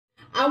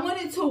I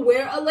wanted to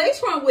wear a lace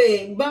front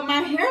wig, but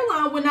my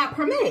hairline would not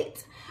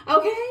permit.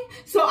 Okay,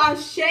 so I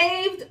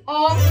shaved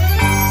off.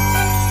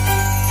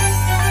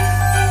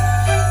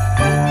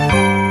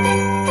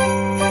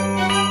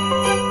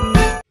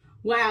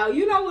 Wow,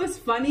 you know what's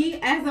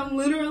funny? As I'm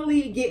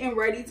literally getting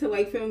ready to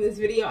like film this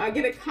video, I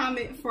get a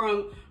comment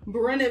from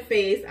Brenna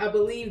Face, I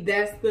believe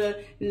that's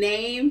the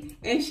name,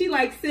 and she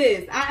like,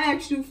 sis, I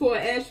asked you for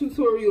an edge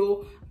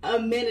tutorial a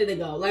minute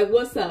ago. Like,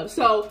 what's up?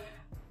 So,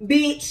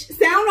 bitch,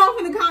 sound off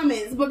in the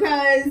comments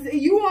because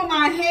you on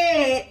my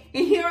head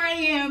and here I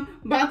am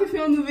about to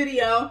film the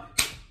video.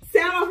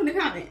 Sound off in the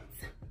comments,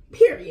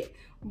 period.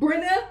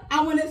 Brenna,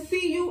 I want to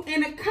see you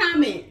in the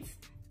comments.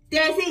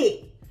 That's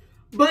it.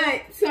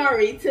 But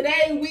sorry,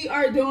 today we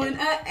are doing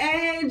an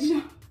edge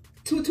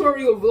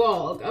tutorial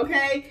vlog,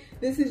 okay?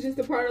 This is just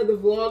a part of the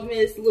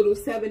Vlogmas, little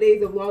 7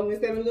 days of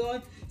Vlogmas that I'm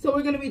doing. So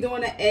we're gonna be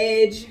doing an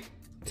edge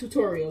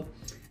tutorial.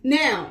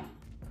 Now,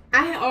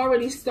 I had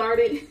already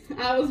started.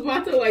 I was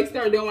about to like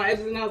start doing my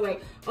edges and I was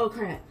like, oh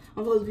crap,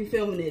 I'm supposed to be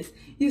filming this.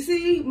 You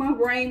see, my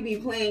brain be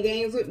playing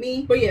games with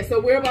me. But yeah, so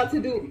we're about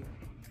to do,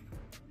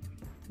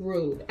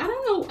 rude. I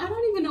don't know, I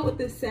don't even know what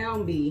this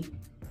sound be.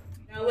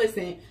 Now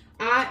listen,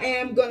 I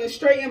am gonna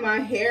straighten my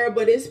hair,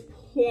 but it's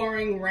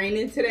pouring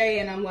raining today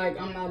and I'm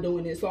like, I'm not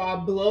doing this. So I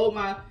blew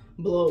my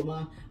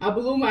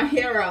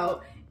hair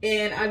out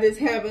and I just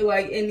have it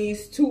like in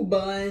these 2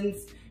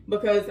 buns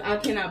because I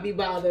cannot be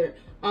bothered.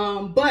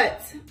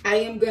 But I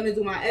am gonna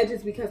do my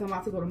edges because I'm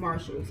about to go to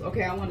Marshall's.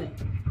 Okay, I wanna,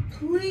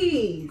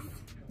 please.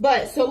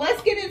 But so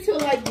let's get into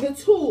like the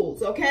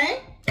tools,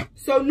 okay?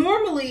 So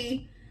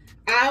normally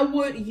I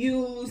would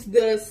use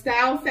the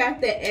Style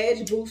Factor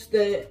Edge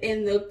Booster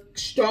in the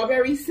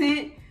strawberry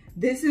scent.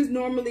 This is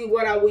normally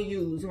what I would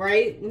use,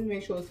 right? Let me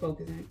make sure it's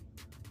focusing.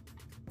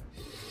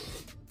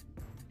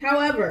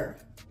 However,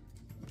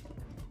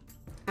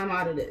 I'm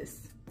out of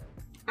this.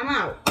 I'm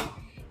out.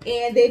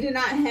 And they did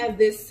not have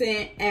this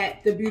scent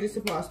at the beauty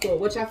supply store,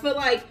 which I feel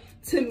like,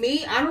 to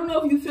me, I don't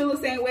know if you feel the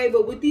same way,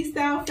 but with these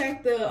Style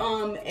Factor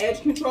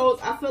edge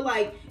controls, I feel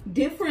like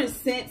different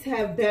scents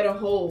have better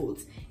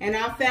holds. And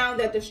I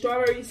found that the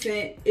strawberry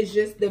scent is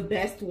just the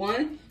best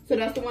one. So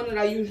that's the one that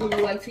I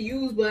usually like to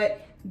use,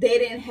 but they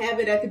didn't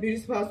have it at the beauty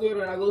supply store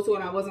that I go to,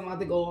 and I wasn't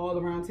about to go all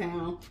around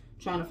town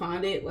trying to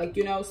find it, like,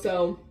 you know.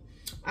 So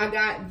I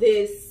got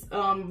this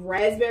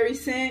raspberry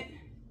scent.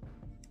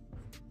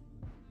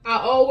 I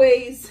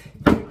always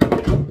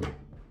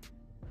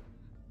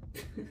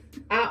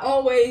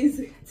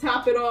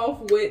top it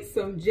off with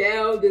some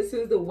gel. This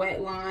is the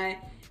Wetline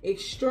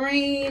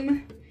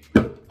Extreme.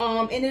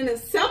 And in the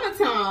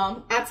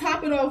summertime, I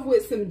top it off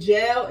with some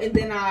gel and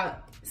then I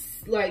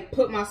like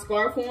put my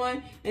scarf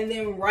on, and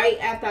then right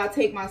after I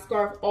take my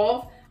scarf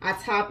off, I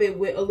top it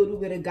with a little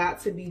bit of Got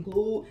to Be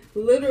Glued.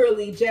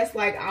 Literally just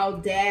like I'll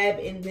dab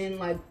and then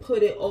like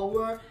put it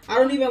over. I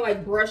don't even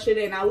like brush it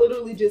in. I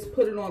literally just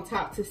put it on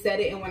top to set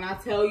it. And when I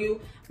tell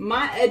you,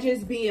 my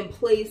edges be in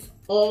place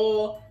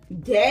all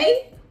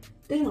day,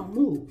 they don't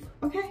move,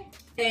 okay?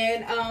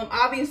 And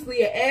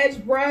obviously an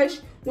edge brush.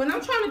 When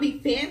I'm trying to be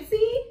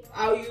fancy,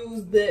 I'll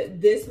use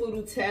this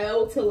little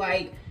tail to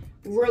like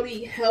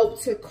really help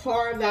to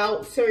carve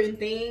out certain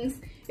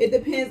things. It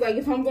depends, like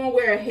if I'm gonna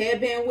wear a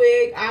headband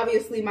wig,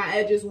 obviously my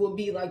edges will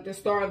be like the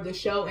star of the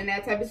show in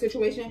that type of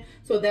situation.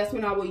 So that's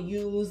when I would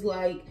use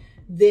like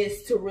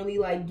this to really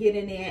like get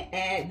in there,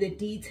 add the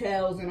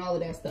details and all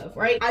of that stuff,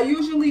 right? I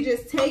usually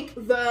just take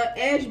the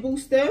edge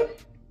booster,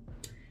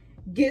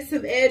 get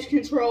some edge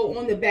control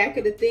on the back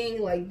of the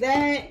thing like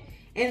that,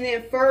 and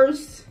then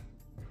first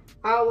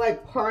I'll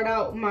like part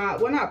out my,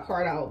 well not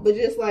part out, but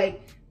just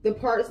like the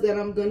parts that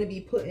I'm gonna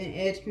be putting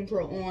edge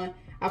control on.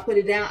 I put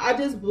it down. I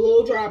just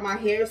blow dry my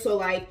hair, so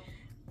like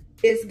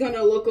it's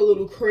gonna look a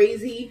little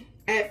crazy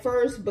at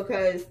first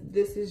because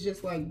this is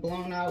just like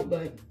blown out,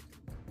 but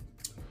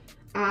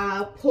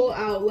I pull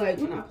out, like,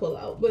 well not pull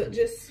out, but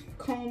just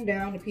comb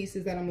down the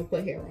pieces that I'm gonna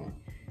put hair on,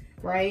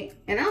 right?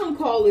 And I don't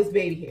call this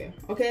baby hair,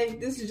 okay?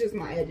 This is just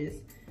my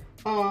edges.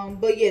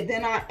 But yeah,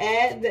 then I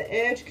add the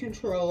edge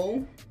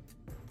control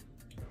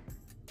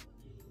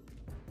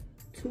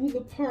to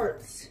the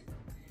parts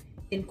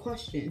in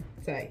question.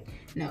 Sorry,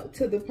 no,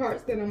 to the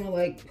parts that I'm gonna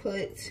like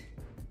put,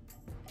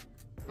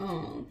 that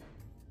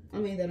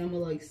I'm gonna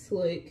like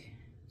slick.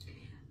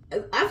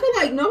 I feel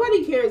like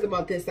nobody cares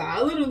about this side.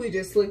 I literally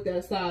just slick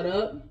that side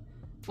up.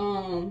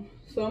 So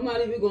I'm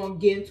not even gonna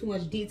give too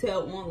much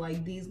detail on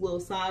like these little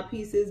side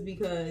pieces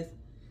because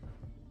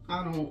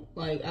I don't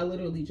like, I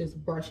literally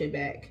just brush it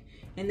back.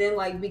 And then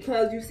like,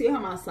 because you see how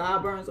my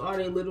sideburns are,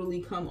 they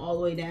literally come all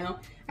the way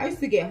down. I used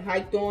to get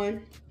hiked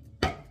on.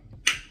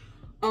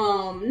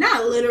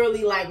 Not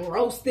literally like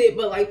roasted,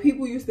 but like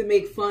people used to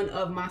make fun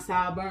of my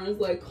sideburns,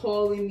 like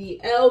calling me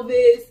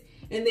Elvis.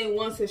 And then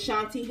once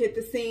Ashanti hit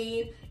the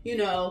scene, you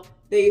know,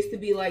 they used to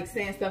be like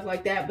saying stuff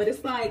like that. But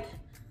it's like,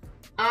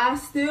 I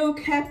still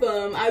kept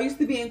them. I used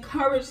to be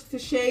encouraged to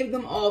shave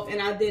them off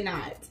and I did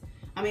not.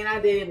 I mean, I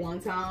did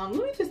one time.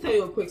 Let me just tell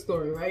you a quick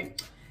story,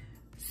 right?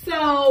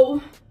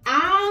 So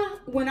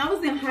when I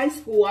was in high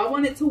school, I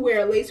wanted to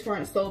wear a lace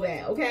front so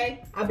bad,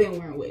 okay? I've been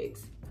wearing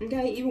wigs,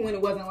 okay? Even when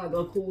it wasn't like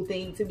a cool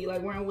thing to be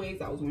like wearing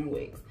wigs, I was wearing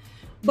wigs.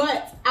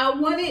 But I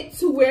wanted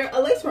to wear a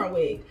lace front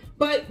wig.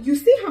 But you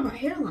see how my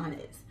hairline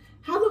is.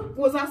 How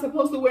was I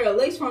supposed to wear a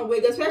lace front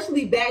wig,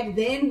 especially back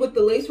then with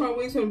the lace front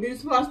wigs from the beauty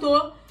supply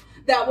store?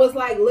 That was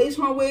like lace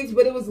front wigs,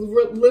 but it was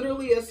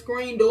literally a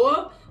screen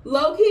door.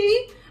 Low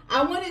key,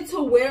 I wanted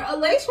to wear a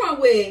lace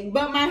front wig,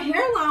 but my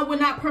hairline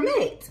would not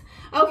permit.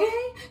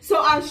 Okay,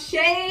 so I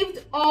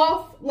shaved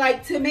off,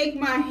 like, to make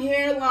my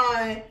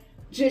hairline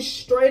just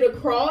straight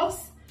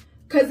across,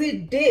 because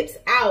it dips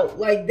out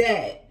like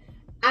that.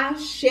 I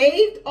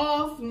shaved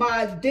off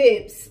my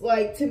dips,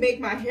 like, to make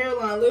my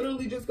hairline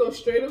literally just go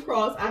straight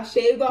across. I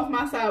shaved off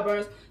my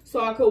sideburns so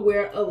I could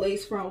wear a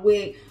lace front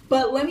wig.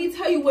 But let me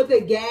tell you what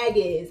the gag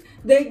is.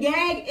 The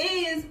gag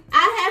is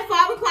I had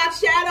 5 o'clock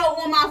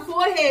shadow on my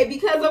forehead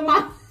because of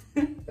my...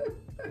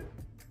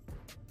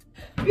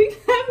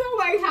 because of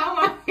like how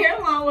my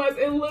hairline was.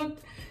 It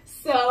looked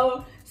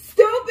so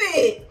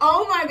stupid.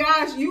 Oh my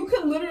gosh, you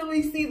could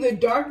literally see the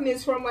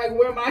darkness from like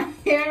where my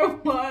hair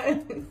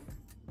was.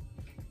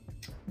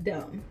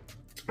 Dumb.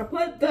 I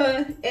put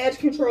the edge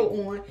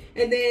control on,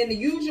 and then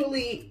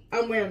usually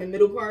I'm wearing the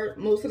middle part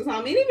most of the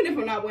time. And even if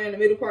I'm not wearing the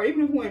middle part,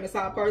 even if I'm wearing the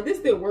side part, this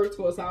still works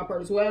for a side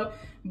part as well.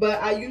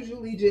 But I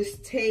usually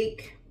just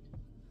take,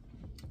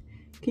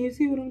 can you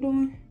see what I'm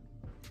doing?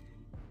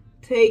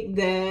 Take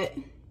that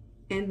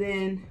and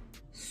then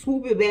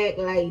swoop it back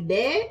like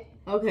that.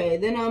 Okay,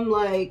 then I'm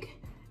like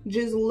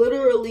just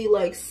literally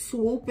like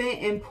swooping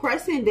and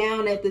pressing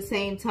down at the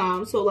same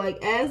time. So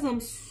like as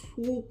I'm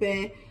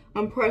swooping,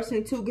 I'm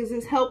pressing too, because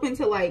it's helping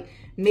to like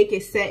make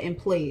it set in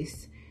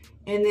place.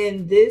 And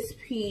then this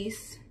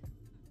piece,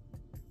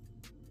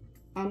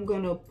 I'm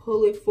gonna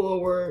pull it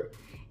forward.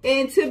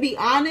 And to be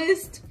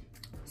honest,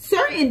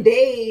 certain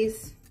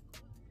days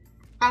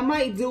I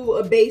might do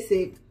a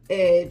basic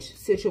edge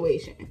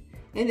situation.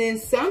 And then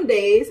some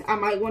days I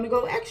might want to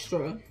go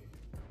extra.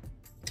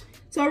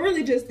 So it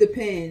really just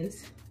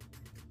depends.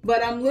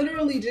 But I'm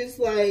literally just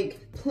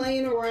like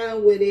playing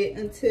around with it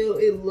until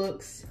it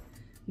looks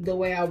the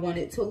way I want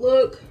it to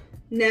look.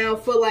 Now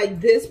for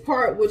like this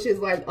part, which is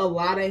like a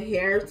lot of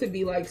hair to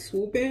be like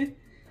swooping,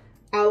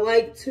 I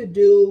like to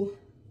do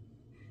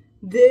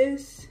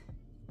this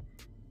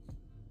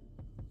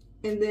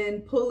and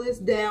then pull this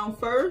down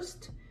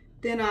first.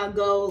 Then I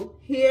go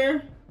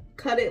here,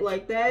 cut it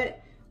like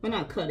that. Well,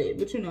 not cut it,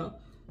 but you know,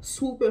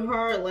 swoop it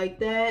hard like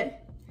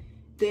that.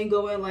 Then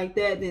go in like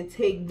that, then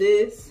take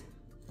this,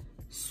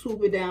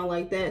 swoop it down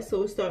like that.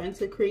 So it's starting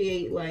to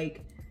create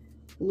like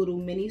little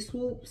mini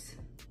swoops.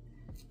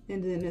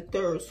 And then a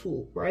third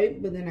swoop,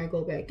 right? But then I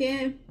go back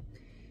in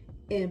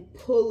and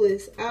pull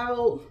this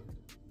out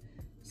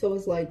so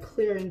it's like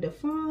clear and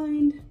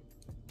defined.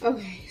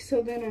 Okay,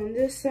 so then on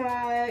this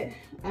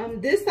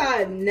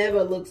side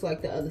never looks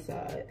like the other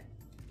side.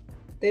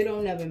 They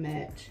don't never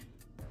match.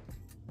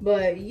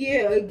 But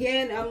yeah,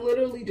 again, I'm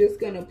literally just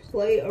gonna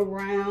play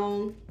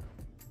around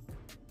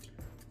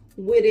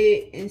with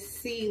it and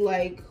see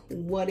like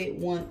what it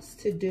wants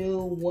to do,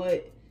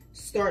 what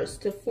starts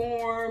to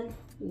form,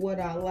 what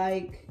I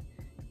like,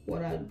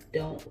 what I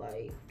don't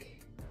like.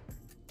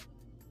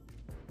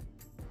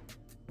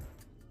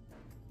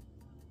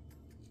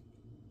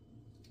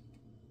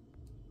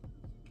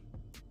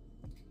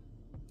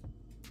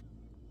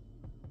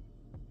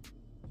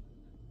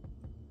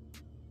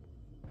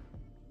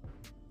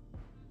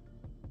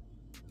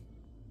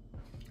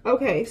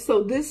 Okay,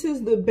 so this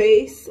is the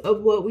base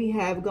of what we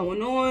have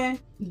going on.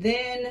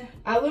 Then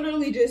I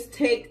literally just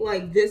take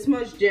like this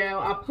much gel,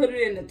 I put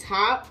it in the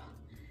top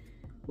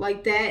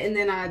like that, and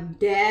then I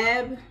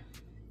dab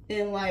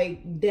and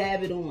like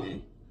dab it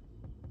on.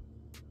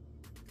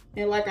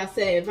 And like I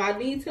said, if I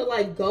need to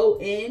like go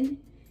in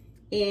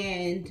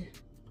and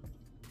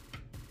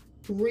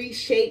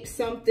reshape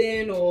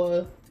something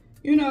or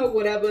you know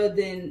whatever,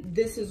 then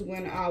this is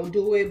when I'll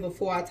do it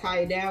before I tie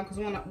it down. Because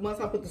once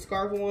I put the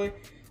scarf on,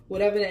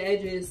 whatever the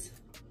edges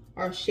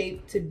are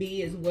shaped to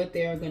be is what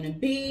they are gonna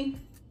be.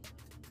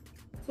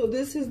 So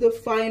this is the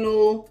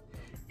final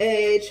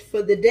edge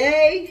for the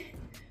day.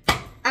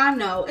 I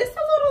know it's a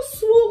little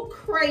swoop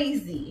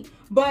crazy,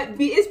 but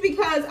it's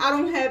because I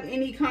don't have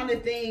any kind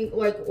of thing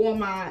like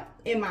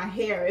in my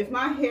hair. If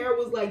my hair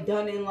was like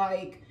done in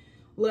like,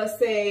 let's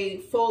say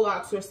faux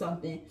locks or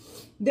something,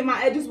 then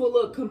my edges will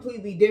look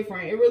completely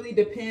different. It really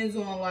depends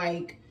on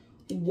like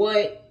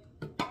what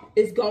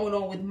is going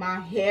on with my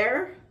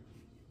hair.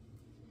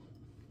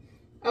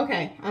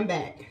 Okay, I'm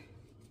back.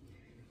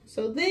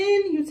 So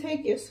then you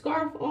take your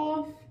scarf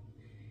off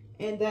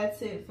and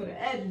that's it for the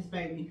edges,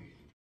 baby.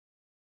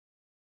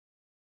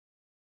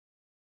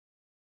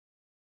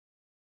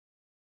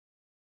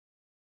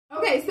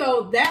 Okay,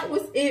 so that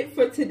was it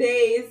for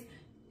today's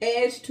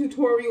edge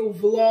tutorial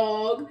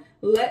vlog.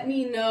 Let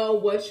me know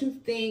what you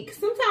think.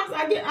 Sometimes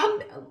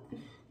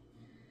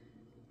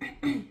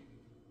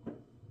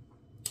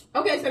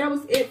okay, so that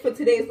was it for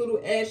today's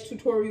little edge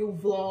tutorial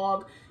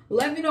vlog.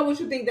 Let me know what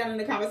you think down in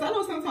the comments. I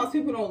know sometimes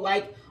people don't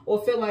like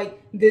or feel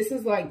like this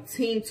is like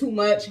team too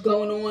much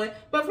going on.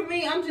 But for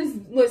me, I'm just,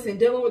 listen,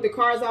 dealing with the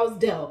cards I was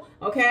dealt,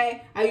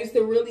 okay? I used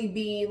to really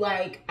be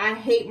like, I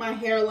hate my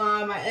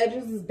hairline. My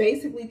edges is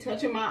basically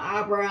touching my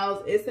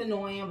eyebrows. It's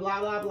annoying, blah,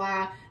 blah,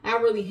 blah. I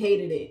really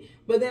hated it.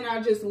 But then I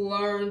just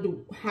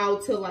learned how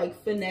to like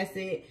finesse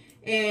it.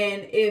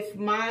 And if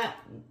my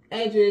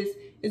edges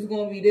is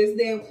going to be this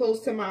damn close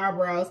to my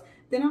eyebrows,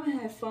 then I'm going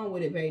to have fun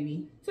with it,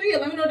 baby. So yeah,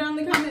 let me know down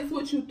in the comments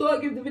what you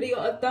thought. Give the video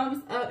a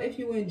thumbs up if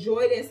you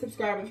enjoyed it.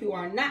 Subscribe if you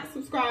are not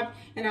subscribed.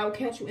 And I will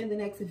catch you in the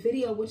next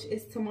video, which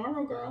is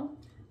tomorrow, girl.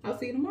 I'll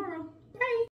see you tomorrow.